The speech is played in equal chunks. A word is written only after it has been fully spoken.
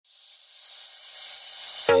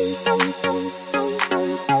Today's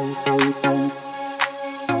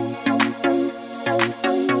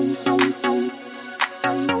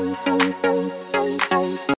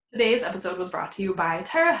episode was brought to you by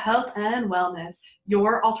Terra Health and Wellness,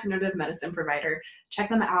 your alternative medicine provider. Check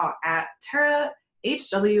them out at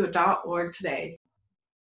terrahw.org today.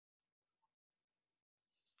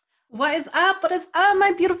 What is up? What is up,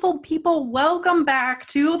 my beautiful people? Welcome back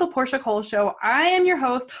to the Portia Cole Show. I am your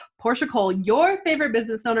host, Portia Cole, your favorite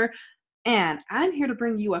business owner, and I'm here to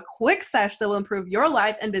bring you a quick sesh that will improve your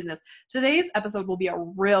life and business. Today's episode will be a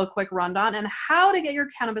real quick rundown on how to get your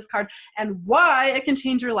cannabis card and why it can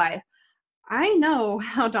change your life. I know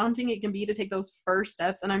how daunting it can be to take those first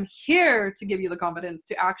steps, and I'm here to give you the confidence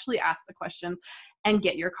to actually ask the questions and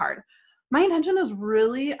get your card. My intention is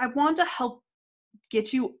really, I want to help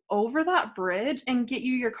get you over that bridge and get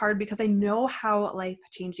you your card because I know how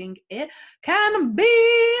life-changing it can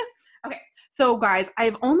be. Okay, so guys,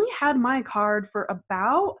 I've only had my card for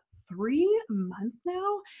about 3 months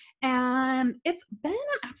now, and it's been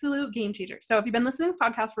an absolute game changer. So if you've been listening to this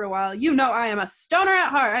podcast for a while, you know I am a stoner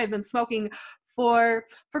at heart. I've been smoking for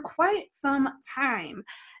quite some time,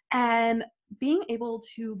 and being able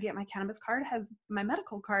to get my cannabis card my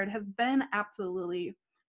medical card has been absolutely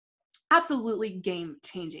game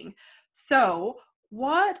changing. So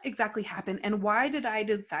what exactly happened and why did I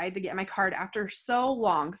decide to get my card after so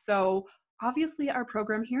long? So obviously our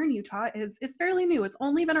program here in Utah is fairly new. It's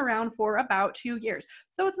only been around for about 2 years.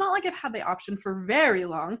 So it's not like I've had the option for very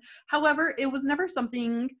long. However, it was never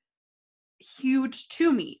something huge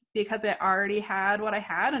to me because I already had what I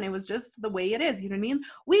had and it was just the way it is. You know what I mean?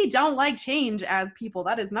 We don't like change as people.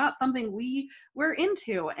 That is not something we're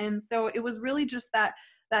into. And so it was really just that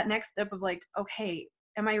next step of like, okay,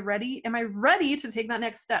 am I ready? Am I ready to take that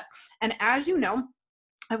next step? And as you know,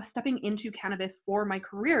 I was stepping into cannabis for my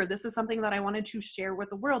career. This is something that I wanted to share with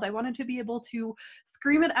the world. I wanted to be able to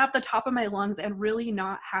scream it at the top of my lungs and really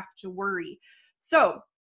not have to worry. So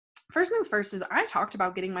first things first is I talked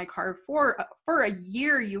about getting my card for a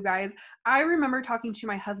year, you guys. I remember talking to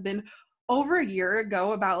my husband over a year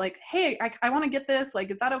ago about like, hey, I want to get this. Like,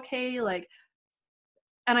 is that okay? Like,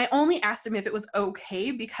 and I only asked him if it was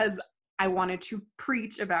okay because I wanted to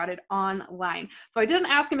preach about it online. So I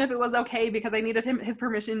didn't ask him if it was okay because I needed his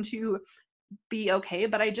permission to be okay,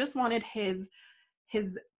 but I just wanted his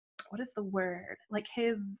what is the word? Like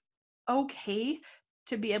his okay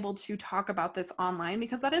to be able to talk about this online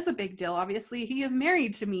because that is a big deal. Obviously, he is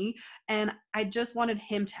married to me and I just wanted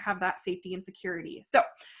him to have that safety and security. So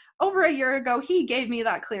over a year ago, he gave me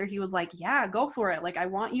that clear. He was like, yeah, go for it. Like, I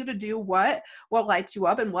want you to do what lights you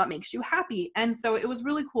up and what makes you happy. And so it was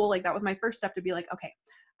really cool. Like, that was my first step to be like, okay,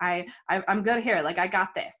 I'm good here. Like, I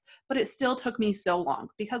got this. But it still took me so long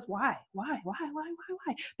because why?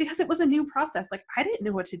 Because it was a new process. Like, I didn't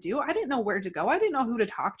know what to do. I didn't know where to go. I didn't know who to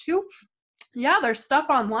talk to. Yeah, there's stuff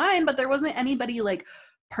online, but there wasn't anybody like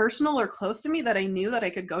personal or close to me that I knew that I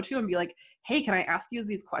could go to and be like, hey, can I ask you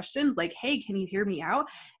these questions? Like, hey, can you hear me out?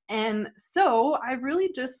 And so I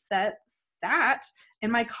really just sat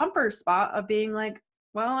in my comfort spot of being like,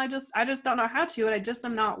 well, I just don't know how to, and I just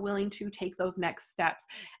am not willing to take those next steps.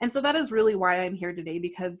 And so that is really why I'm here today,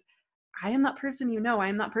 because I am that person, I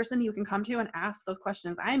am that person you can come to and ask those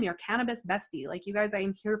questions. I am your cannabis bestie. Like, you guys, I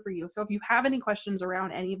am here for you. So if you have any questions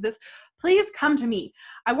around any of this, please come to me.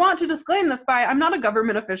 I want to disclaim this by, I'm not a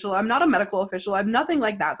government official. I'm not a medical official. I'm nothing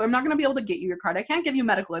like that. So I'm not going to be able to get you your card. I can't give you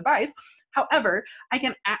medical advice. However, I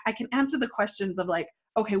can answer the questions of like,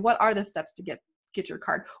 okay, what are the steps to get your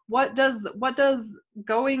card? What does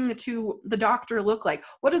going to the doctor look like?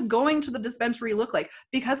 What does going to the dispensary look like?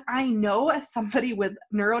 Because I know, as somebody with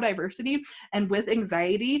neurodiversity and with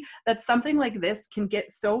anxiety, that something like this can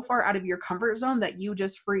get so far out of your comfort zone that you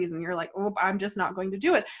just freeze and you're like, oh, I'm just not going to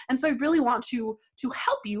do it. And so I really want to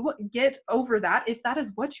help you get over that if that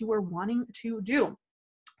is what you are wanting to do.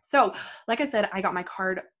 So like I said, I got my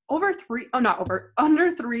card under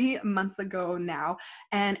 3 months ago now.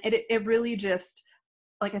 And it really just,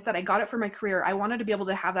 like I said, I got it for my career. I wanted to be able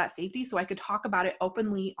to have that safety so I could talk about it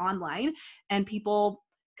openly online and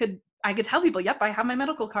I could tell people, yep, I have my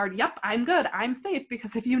medical card. Yep, I'm good. I'm safe.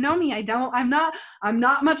 Because if you know me, I'm not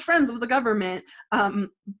much friends with the government.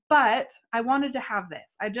 But I wanted to have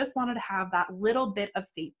this. I just wanted to have that little bit of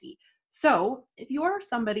safety. So if you are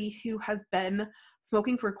somebody who has been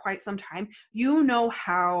smoking for quite some time, you know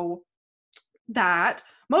how that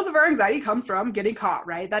most of our anxiety comes from getting caught,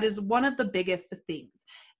 right? That is one of the biggest things.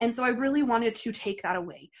 And so I really wanted to take that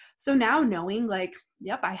away. So now knowing like,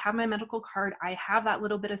 yep, I have my medical card, I have that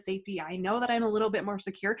little bit of safety, I know that I'm a little bit more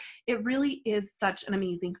secure. It really is such an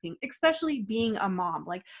amazing thing, especially being a mom.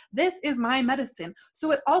 Like, this is my medicine. So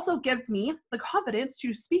it also gives me the confidence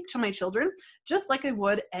to speak to my children just like I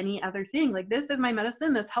would any other thing. Like, this is my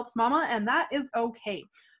medicine, this helps mama, and that is okay.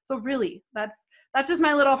 So really, that's just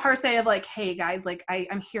my little parse of like, hey guys, like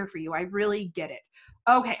I'm here for you. I really get it.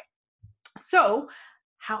 Okay. So,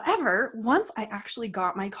 however, once I actually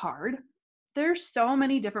got my card, there's so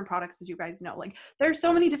many different products, as you guys know. Like, there's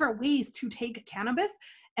so many different ways to take cannabis.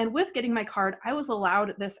 And with getting my card, I was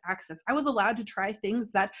allowed this access. I was allowed to try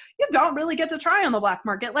things that you don't really get to try on the black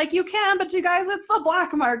market. Like, you can, but you guys, it's the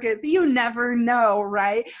black market, so you never know,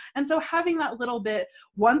 right? And so having that little bit,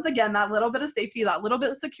 once again, that little bit of safety, that little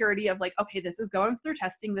bit of security of like, okay, this is going through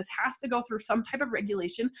testing, this has to go through some type of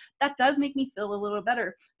regulation, that does make me feel a little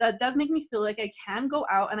better. That does make me feel like I can go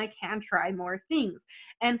out and I can try more things.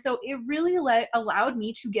 And so it really allowed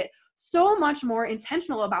me to get so much more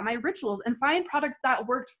intentional about my rituals and find products that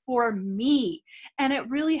worked for me. And it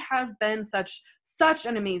really has been such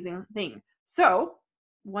an amazing thing. So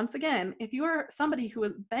once again, if you are somebody who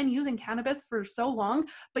has been using cannabis for so long,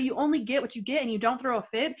 but you only get what you get and you don't throw a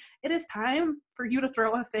fit, it is time for you to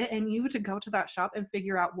throw a fit and you to go to that shop and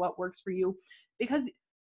figure out what works for you, because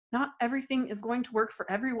not everything is going to work for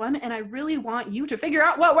everyone. And I really want you to figure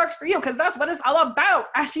out what works for you, because that's what it's all about,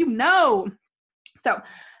 as you know. So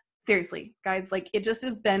seriously, guys, like, it just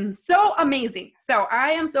has been so amazing. So I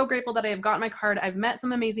am so grateful that I have gotten my card. I've met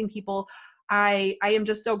some amazing people. I am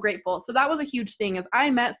just so grateful. So that was a huge thing, is I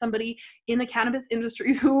met somebody in the cannabis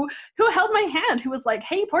industry who held my hand, who was like,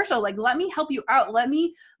 hey, Portia, like, let me help you out. Let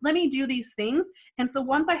me do these things. And so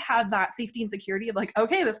once I had that safety and security of like,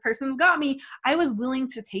 okay, this person's got me, I was willing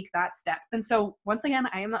to take that step. And so once again,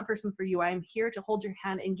 I am that person for you. I am here to hold your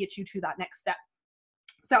hand and get you to that next step.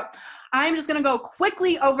 So I'm just going to go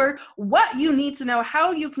quickly over what you need to know,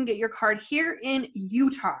 how you can get your card here in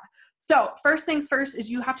Utah. So first things first is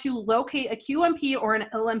you have to locate a QMP or an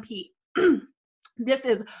LMP. This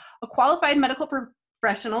is a qualified medical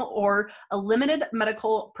professional or a limited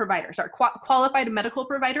medical provider. Sorry, qualified medical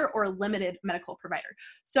provider or a limited medical provider.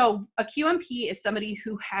 So a QMP is somebody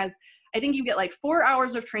who has, I think you get like 4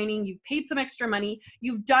 hours of training, you've paid some extra money,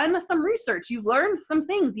 you've done some research, you've learned some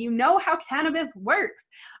things, you know how cannabis works.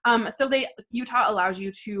 So Utah allows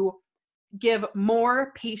you to give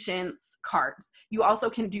more patients cards. You also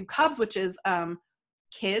can do cubs, which is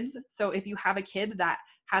kids. So if you have a kid that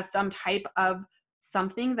has some type of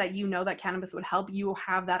something that you know that cannabis would help, you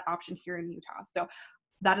have that option here in Utah. So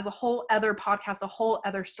that is a whole other podcast, a whole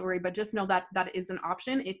other story, but just know that that is an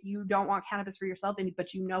option. If you don't want cannabis for yourself,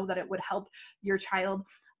 but you know that it would help your child,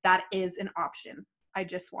 that is an option. I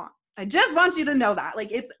just want you to know that.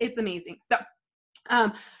 Like, it's amazing. So,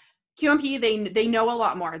 QMP, they know a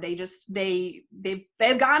lot more. They've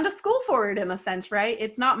gone to school for it in a sense, right?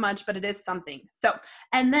 It's not much, but it is something. So,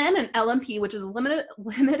 and then an LMP, which is a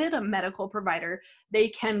limited medical provider, they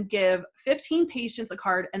can give 15 patients a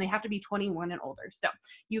card, and they have to be 21 and older. So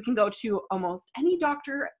you can go to almost any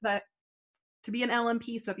doctor to be an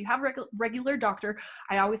LMP. So if you have a regular doctor,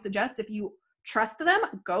 I always suggest, if you trust them,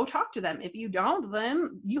 go talk to them. If you don't,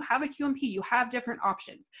 then you have a QMP. You have different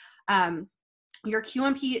options. Your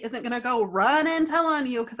QMP isn't going to go run and tell on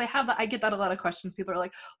you, because I get that a lot of questions. People are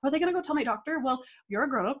like, are they going to go tell my doctor? Well, you're a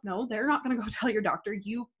grown-up. No, they're not going to go tell your doctor.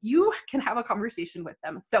 You can have a conversation with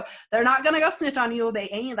them. So they're not going to go snitch on you.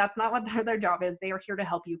 That's not what their job is. They are here to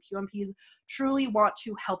help you. QMPs truly want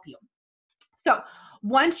to help you. So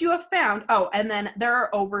once you have found, and then there are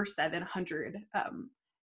over 700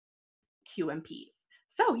 QMPs.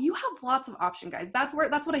 So you have lots of options, guys. That's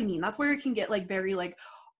what I mean. That's where it can get like very like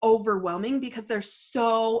overwhelming, because there's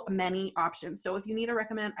so many options. So if you need to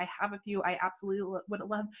recommend, I have a few. I absolutely would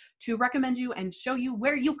love to recommend you and show you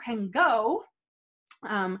where you can go.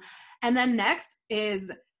 And then next is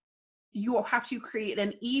you will have to create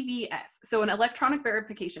an EVS, so an electronic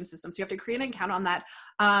verification system. So you have to create an account on that.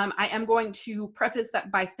 I am going to preface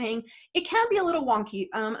that by saying it can be a little wonky.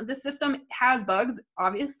 The system has bugs,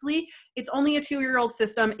 obviously. It's only a 2-year-old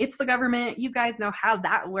system. It's the government. You guys know how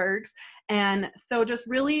that works. And so just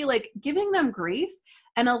really like giving them grace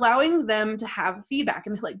and allowing them to have feedback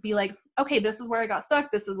and like be like, okay, this is where I got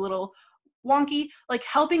stuck. This is a little wonky, like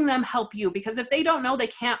helping them help you, because if they don't know, they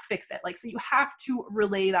can't fix it. Like, so you have to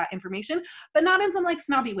relay that information, but not in some like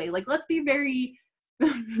snobby way. Like, let's be very,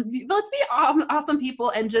 let's be awesome people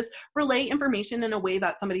and just relay information in a way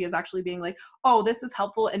that somebody is actually being like, oh, this is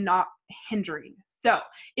helpful and not hindering. So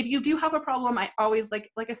if you do have a problem, I always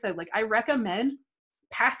like I said, like I recommend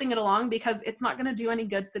passing it along, because it's not going to do any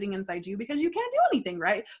good sitting inside you because you can't do anything,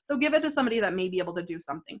 right? So give it to somebody that may be able to do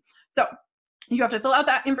something. So you have to fill out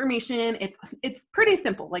that information. It's pretty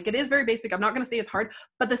simple. Like it is very basic. I'm not going to say it's hard,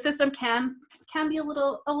 but the system can be a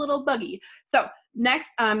little buggy. So next,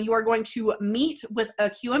 you are going to meet with a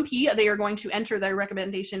QMP. They are going to enter their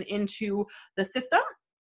recommendation into the system.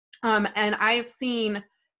 And I've seen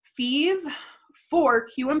fees for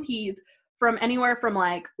QMPs from anywhere from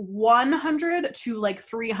like $100 to like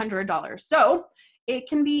 $300. So it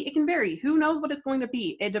can vary. Who knows what it's going to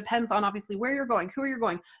be? It depends on obviously where you're going, who you're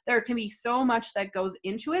going. There can be so much that goes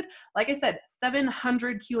into it. Like I said,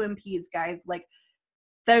 700 QMPs, guys. Like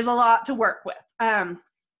there's a lot to work with.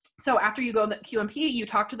 So after you go to the QMP, you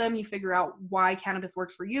talk to them, you figure out why cannabis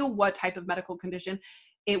works for you, what type of medical condition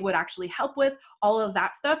it would actually help with, all of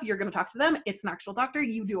that stuff. You're going to talk to them. It's an actual doctor.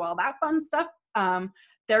 You do all that fun stuff.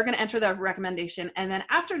 They're going to enter their recommendation. And then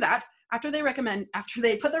after that, after they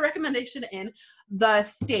put the recommendation in, the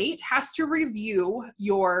state has to review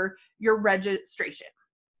your registration.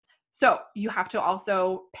 So you have to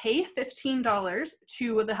also pay $15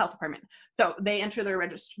 to the health department. So they enter their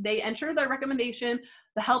recommendation,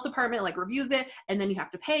 the health department like reviews it, and then you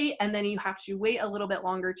have to pay, and then you have to wait a little bit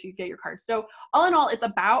longer to get your card. So all in all, it's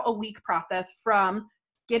about a week process from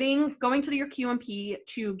going to your QMP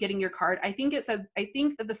to getting your card. I think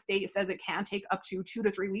that the state says it can take up to 2 to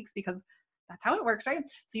 3 weeks because that's how it works, right?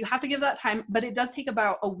 So you have to give that time, but it does take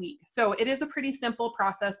about a week. So it is a pretty simple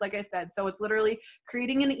process, like I said. So it's literally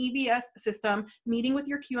creating an EBS system, meeting with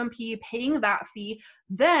your QMP, paying that fee,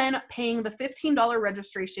 then paying the $15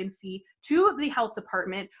 registration fee to the health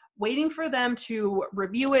department, waiting for them to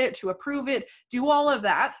review it, to approve it, do all of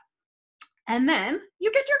that. And then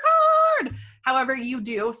you get your card. However you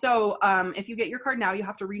do. So if you get your card now, you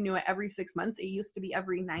have to renew it every 6 months. It used to be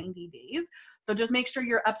every 90 days. So just make sure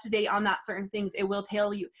you're up to date on that certain things. It will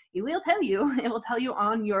tell you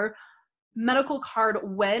on your medical card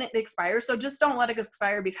when it expires. So just don't let it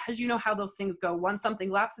expire, because you know how those things go. Once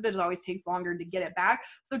something lapses, it always takes longer to get it back.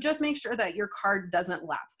 So just make sure that your card doesn't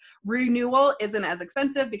lapse. Renewal isn't as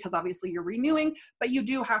expensive because obviously you're renewing, but you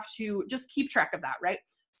do have to just keep track of that, right?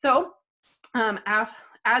 So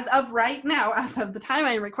as of right now, as of the time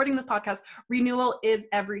I am recording this podcast, renewal is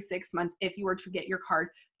every 6 months if you were to get your card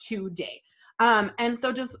today. And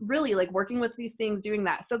so just really like working with these things, doing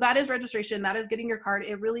that. So that is registration. That is getting your card.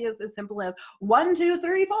 It really is as simple as 1, 2,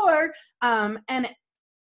 3, 4. And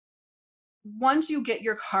once you get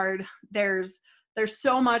your card, there's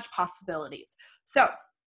so much possibilities. So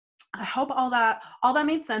I hope all that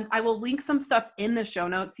made sense. I will link some stuff in the show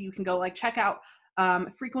notes so you can go like check out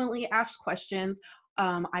frequently asked questions.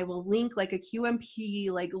 I will link like a QMP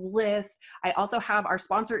like list. I also have, our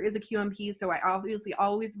sponsor is a QMP, so I obviously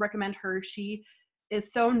always recommend her. She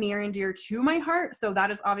is so near and dear to my heart. So that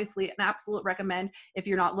is obviously an absolute recommend. If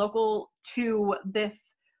you're not local to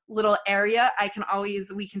this little area,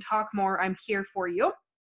 we can talk more. I'm here for you.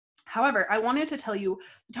 However, I wanted to tell you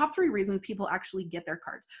the top 3 reasons people actually get their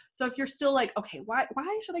cards. So if you're still like, okay, why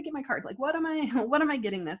should I get my card? Like, what am I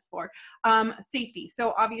getting this for? Safety.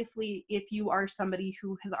 So obviously, if you are somebody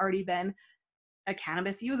who has already been a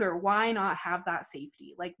cannabis user, why not have that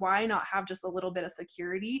safety? Like, why not have just a little bit of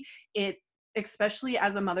security? Especially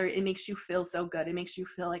as a mother, it makes you feel so good. It makes you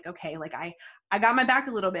feel like, okay, like I got my back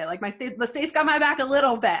a little bit. Like the state's got my back a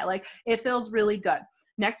little bit. Like it feels really good.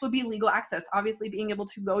 Next would be legal access. Obviously, being able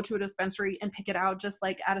to go to a dispensary and pick it out just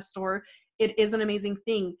like at a store, it is an amazing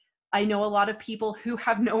thing. I know a lot of people who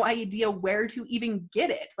have no idea where to even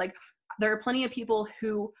get it. Like there are plenty of people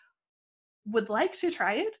who would like to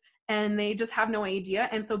try it and they just have no idea.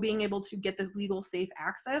 And so being able to get this legal, safe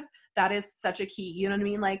access, that is such a key. You know what I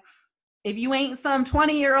mean? Like if you ain't some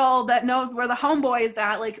 20-year-old that knows where the homeboy is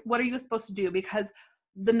at, like what are you supposed to do? Because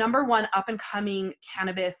the number one up and coming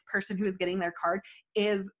cannabis person who is getting their card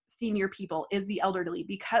is senior people, is the elderly,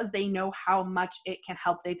 because they know how much it can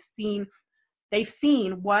help. They've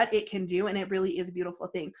seen what it can do, and it really is a beautiful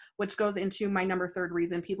thing, which goes into my number 3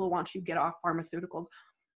 reason people want to get off pharmaceuticals.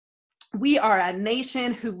 We are a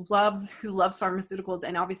nation who loves pharmaceuticals,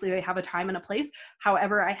 and obviously they have a time and a place.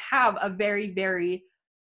 However, I have a very, very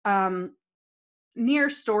near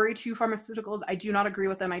story to pharmaceuticals. I do not agree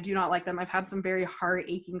with them. I do not like them. I've had some very heart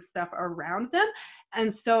aching stuff around them.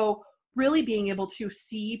 And so really being able to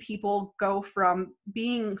see people go from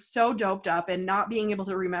being so doped up and not being able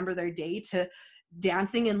to remember their day to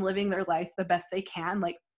dancing and living their life the best they can,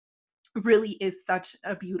 like really is such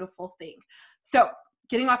a beautiful thing. So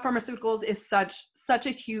getting off pharmaceuticals is such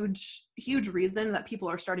a huge reason that people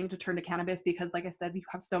are starting to turn to cannabis, because like I said, you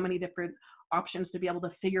have so many different options to be able to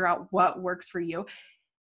figure out what works for you.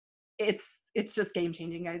 It's just game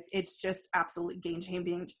changing, guys. It's just absolutely game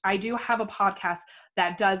changing. I do have a podcast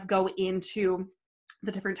that does go into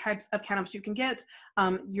the different types of cannabis you can get,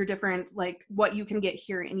 your different, like what you can get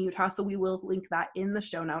here in Utah. So we will link that in the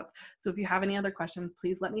show notes. So if you have any other questions,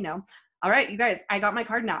 please let me know. All right, you guys, I got my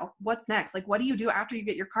card now. What's next? Like, what do you do after you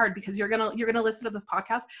get your card? Because you're going to listen to this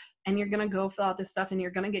podcast and you're going to go fill out this stuff and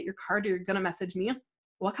you're going to get your card, or you're going to message me.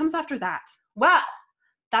 What comes after that? Well,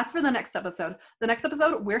 that's for the next episode. The next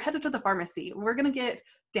episode, we're headed to the pharmacy. We're going to get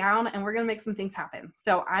down and we're going to make some things happen.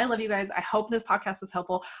 So I love you guys. I hope this podcast was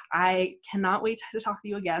helpful. I cannot wait to talk to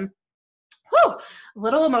you again. Whew, a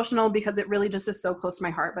little emotional because it really just is so close to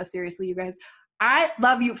my heart. But seriously, you guys, I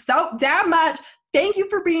love you so damn much. Thank you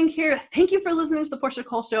for being here. Thank you for listening to the Portia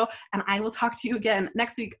Cole Show. And I will talk to you again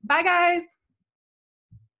next week. Bye, guys.